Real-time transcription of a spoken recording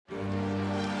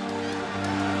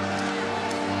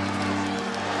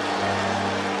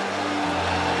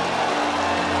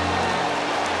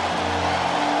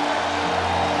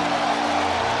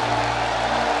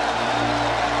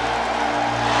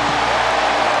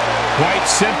Quite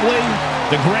simply,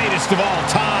 the greatest of all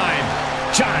time,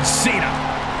 John Cena.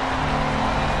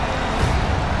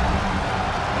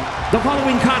 The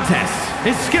following contest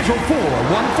is scheduled for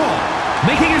one fall.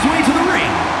 Making his way to the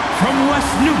ring from West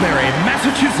Newbury,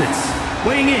 Massachusetts,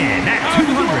 weighing in at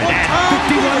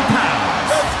 251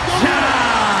 pounds,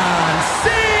 John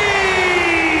Cena!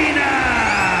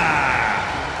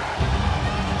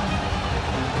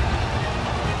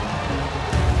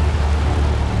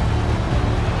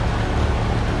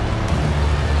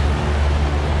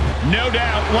 No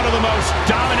doubt one of the most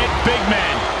dominant big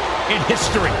men in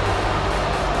history.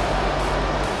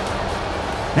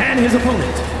 And his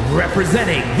opponent,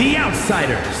 representing the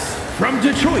Outsiders, from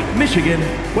Detroit, Michigan,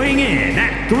 weighing in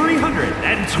at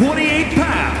 328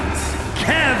 pounds,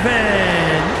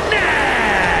 Kevin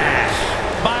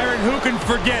Nash! Byron, who can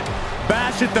forget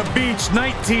Bash at the Beach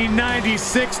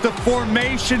 1996, the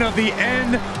formation of the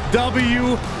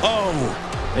NWO.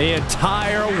 The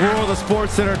entire world of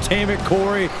sports entertainment,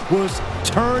 Corey, was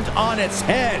turned on its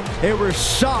head. It was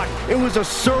shocked. It was a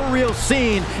surreal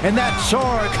scene, and that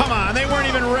charge... Come on, they weren't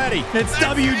even ready. It's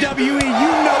WWE.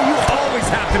 You know you always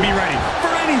have to be ready for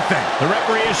anything. The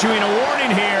referee issuing a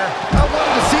warning here. I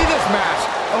wanted to see this match.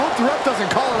 I hope the ref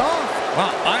doesn't call it off.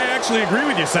 Well, I actually agree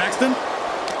with you, Saxton.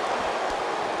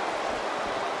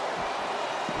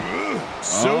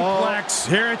 Suplex,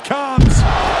 here it comes.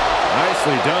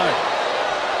 Nicely done.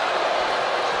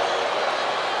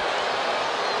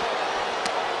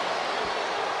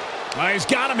 Oh, he's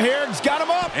got him here. He's got him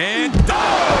up. And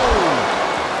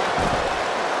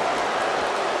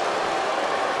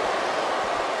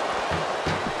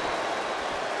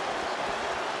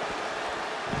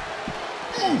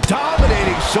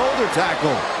Dominating shoulder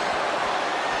tackle.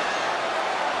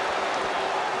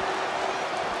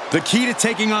 The key to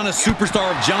taking on a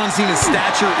superstar of John Cena's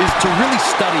stature is to really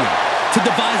study him, to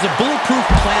devise a bulletproof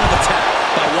plan of attack.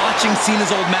 By watching Cena's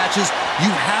old matches,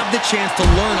 you have the chance to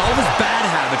learn all of his bad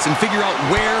habits and figure out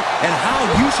where and how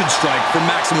you should strike for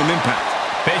maximum impact.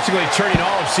 Basically turning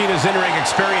all of Cena's in-ring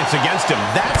experience against him.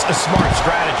 That's a smart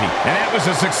strategy. And that was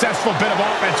a successful bit of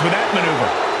offense with that maneuver.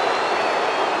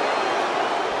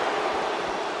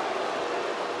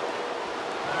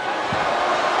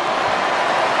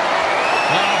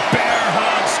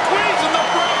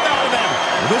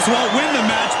 this won't win the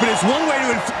match, but it's one way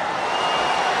to...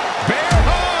 Bear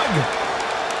hug!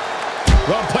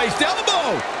 Well placed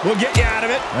elbow will get you out of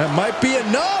it. That might be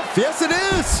enough. Yes, it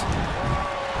is.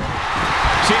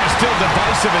 Cena's still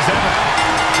divisive as ever.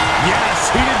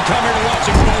 Yes, he didn't come here to watch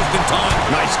him both in time.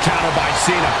 Nice counter by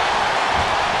Cena.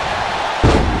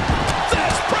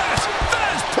 Fast press!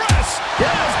 Fast press!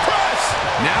 Fast press!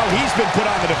 Now he's been put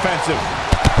on the defensive.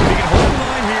 If he can hold the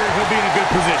line here, he'll be in a good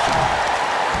position.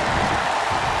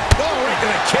 Oh, right to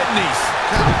the kidneys.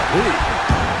 Oh.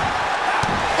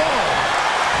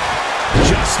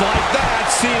 Just like that,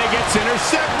 Cena gets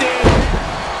intercepted.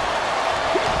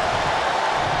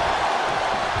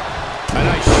 A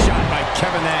nice shot by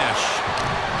Kevin Nash.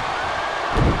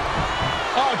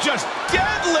 Oh, just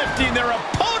deadlifting their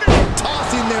opponent.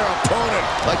 Tossing their opponent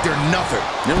like they're nothing.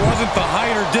 It wasn't the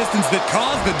height or distance that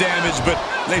caused the damage, but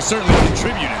they certainly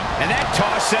contributed. And that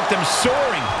toss sent them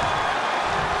soaring.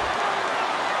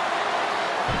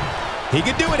 He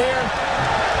could do it here.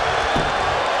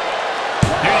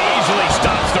 And he easily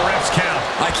stops the ref's count.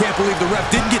 I can't believe the ref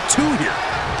didn't get two here.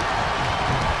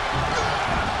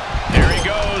 There he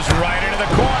goes, right into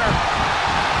the corner.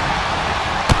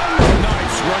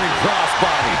 Nice running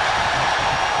crossbody.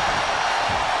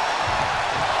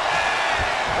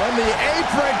 On the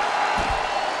apron.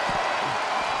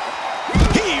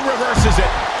 He reverses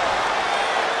it.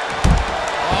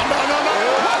 Oh, no, no, no.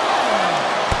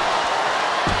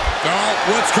 Oh,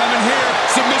 what's coming here?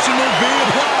 Submission move being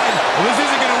applied. Well, this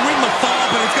isn't going to win the fall,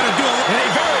 but it's going to do it. And he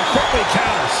very quickly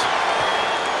counters.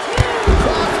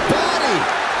 Cross body.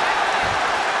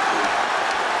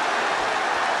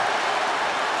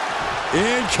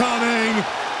 Incoming.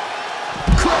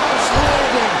 Cross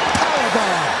landing.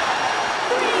 Powerbomb.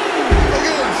 Look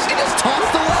at this. He just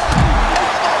tossed the leg.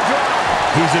 Elbow drop.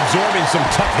 He's absorbing some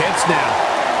tough hits now.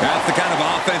 That's the kind of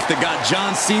offense that got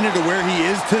John Cena to where he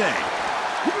is today.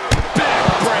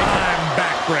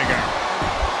 Backbreaker.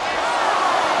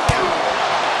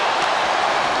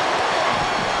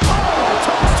 Oh,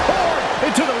 tossed hard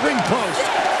into the ring post.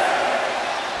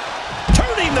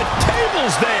 Turning the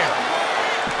tables there.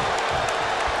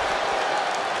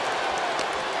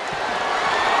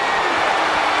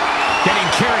 Getting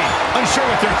carried. Unsure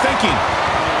what they're thinking.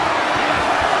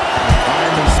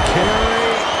 Arms carry.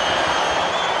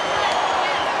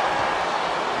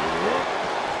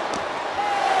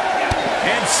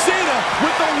 And Cena Cena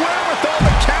with the wherewithal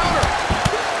to counter.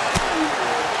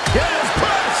 Yes,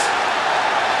 press.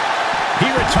 He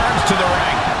returns to the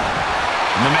ring.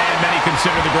 And the man many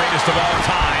consider the greatest of all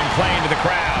time playing to the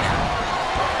crowd.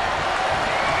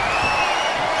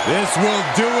 This will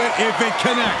do it if it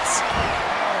connects.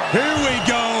 Here we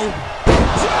go.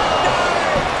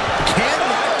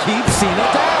 Cannot keep Cena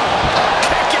down.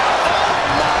 Kick out.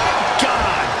 Oh, my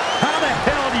God. How the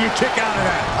hell do you kick out of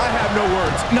that? I have no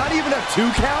words. Not even a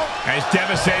 2 count? As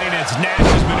devastating as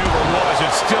Nash's maneuver was,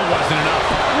 it still wasn't enough.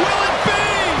 Will it be?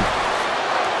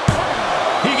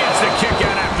 He gets the kick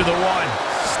out after the one.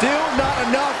 Still not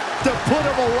enough to put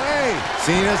him away.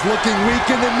 Cena's looking weak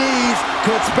in the knees.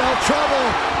 Could spell trouble.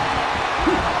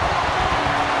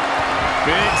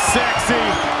 Big Sexy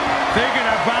thinking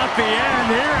about the end.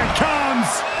 Here it comes.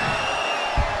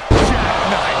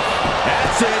 Jackknife.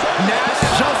 That's it. Nash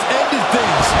just ended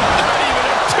things. Not even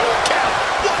a 2 count.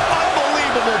 What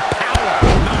unbelievable power.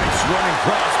 Nice running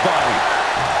crossbody.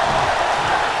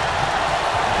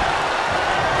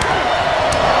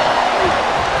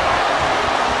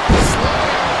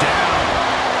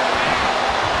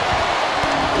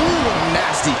 Ooh, a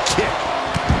nasty kick.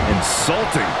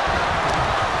 Insulting.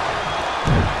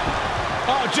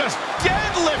 Oh, just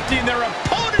deadlifting their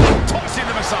opponent and tossing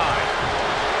them aside.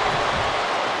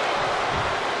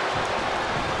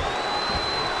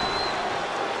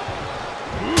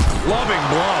 Loving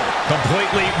blow.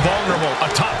 Completely vulnerable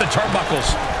atop the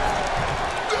turnbuckles.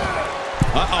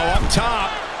 Uh-oh, up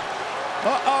top.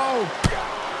 Uh-oh.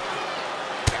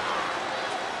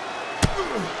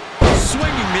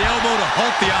 Swinging the elbow to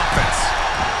halt the offense.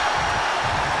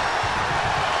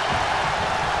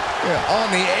 Yeah, on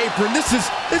the apron. This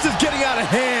is getting out of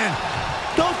hand.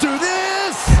 Don't do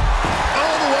this.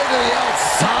 All the way to the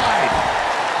outside.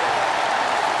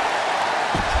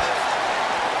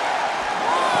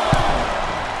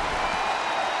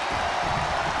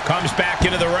 Comes back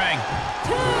into the ring.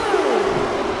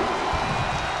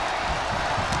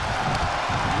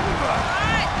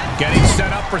 Getting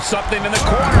set up for something in the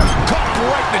corner. Caught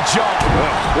right in the jaw.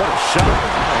 What a shot.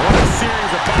 What a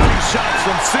series of body shots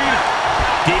from Cena.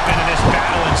 Deep into this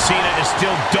battle, and Cena is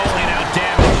still doling out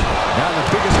damage. Now the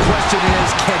biggest question is,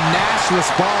 can Nash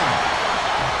respond?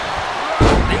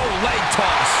 The old leg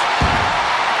toss.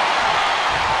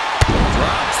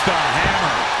 Drops the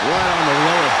hammer. Right on the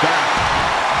lower back.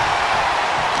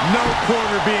 No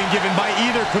quarter being given by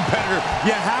either competitor.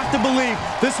 You have to believe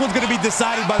this one's going to be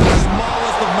decided by the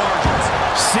smallest of margins.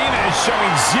 Cena is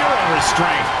showing zero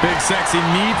restraint. Big Sexy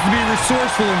needs to be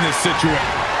resourceful in this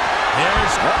situation.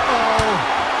 There's...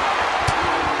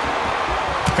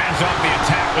 Fends off the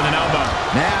attack with an elbow.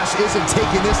 Nash isn't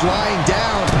taking this lying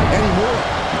down anymore.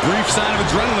 Brief sign of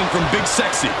adrenaline from Big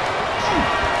Sexy.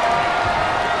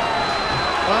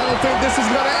 I don't think this is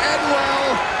going to end well.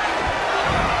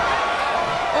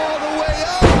 All the way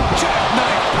up.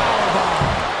 Jackknife powerbomb.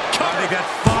 I think that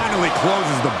finally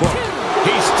closes the book.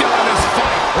 He's still in this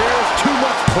fight. There's too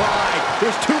much pride.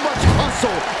 There's too much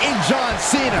hustle in John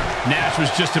Cena. Nash was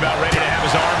just about ready to have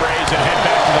his arm raised and head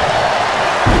back to the...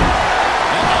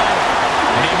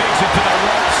 And he makes it to the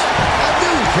ropes. I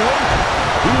knew he could.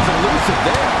 He was elusive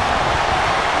there.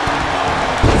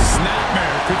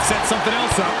 Snapmare could set something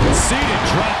else up. Cena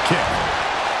drop kick.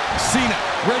 Cena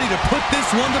ready to put this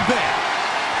one to bed.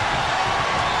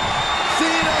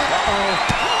 Cena.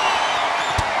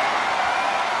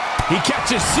 He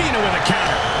catches Cena with a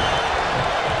counter.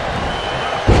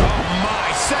 Oh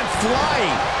my, sent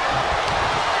flying.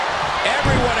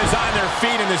 Everyone is on their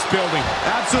feet in this building.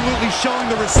 Absolutely showing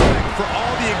the respect for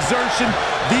all the exertion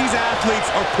these athletes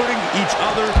are putting each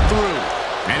other through.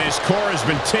 And his core has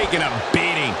been taking a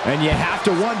beating. And you have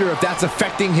to wonder if that's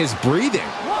affecting his breathing.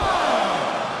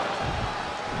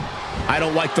 I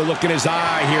don't like the look in his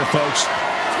eye here, folks.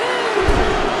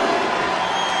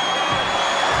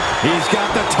 He's got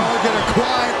the target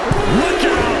acquired. Look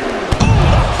out! Oh,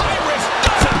 the high risk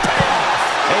doesn't pay off.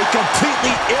 A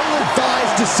completely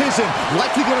ill-advised decision.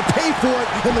 Likely going to pay for it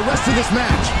in the rest of this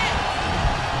match.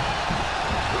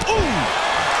 Ooh!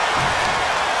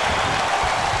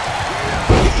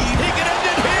 He can end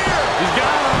it here. He's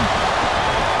got him.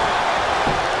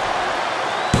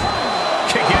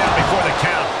 Kicking out before the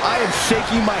count. I am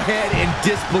shaking my head in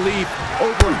disbelief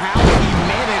over how he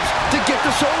managed to get the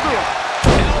shoulder up.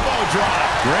 Elbow drop.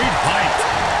 Great height.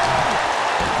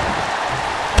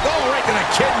 Oh, right to the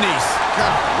kidneys.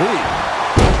 Golly.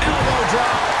 Elbow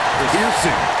drop.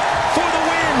 Piercing. For the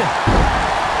win.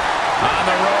 On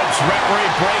the ropes,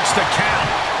 referee breaks the count.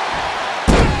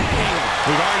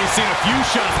 We've already seen a few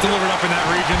shots delivered up in that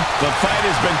region. The fight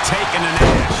has been taken to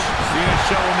Nash. Cena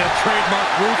showing that trademark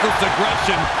ruthless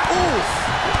aggression. Oof.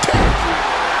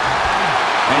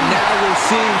 And now we're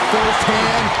seeing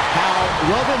firsthand how,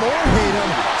 love him or hate him,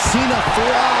 Cena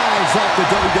thrives off the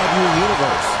WWE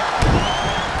Universe.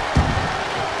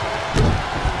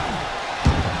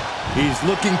 He's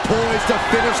looking poised to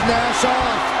finish Nash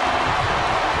off.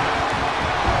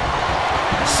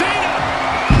 Cena!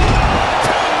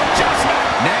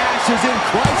 Nash is in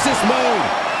crisis mode.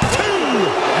 2!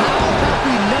 How have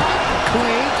we not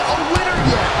claimed a winner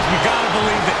yet? You gotta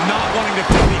believe that not wanting to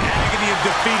feel the agony of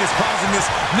defeat is causing this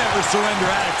never-surrender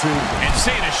attitude. And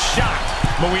Cena's shocked,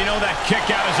 but we know that kick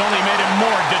out has only made him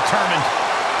more determined.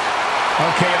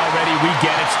 Okay, already, we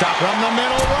get it. Stop from the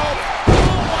middle rope.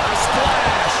 Oh, what a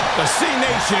splash! The C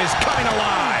Nation is coming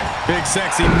alive. Big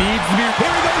Sexy needs to be... Here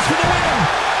he goes for the win.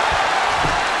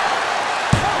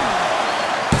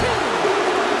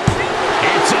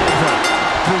 It's over.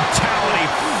 Brutality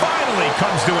finally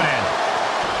comes to an end.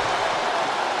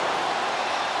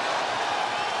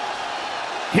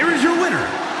 Here is your winner,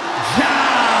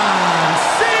 John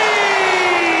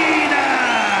Cena!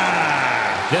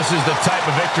 This is the type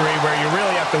of victory where you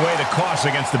really have to weigh the costs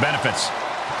against the benefits.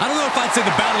 I don't know if I'd say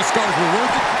the battle scars were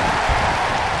worth it.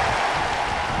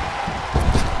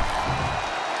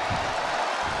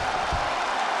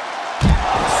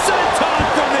 Senton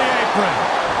from the apron.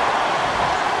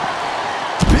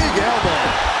 Big elbow.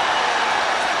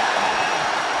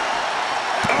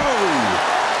 Oh!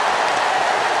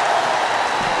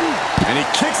 And he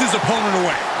kicks his opponent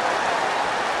away.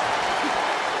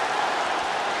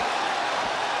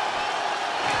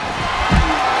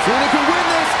 Cena can win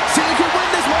this. Cena can win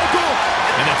this, Michael.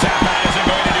 And the tap out isn't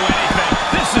going to do anything.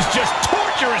 This is just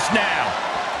torturous now.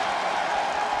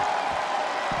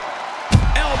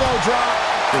 Elbow drop.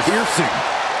 Piercing.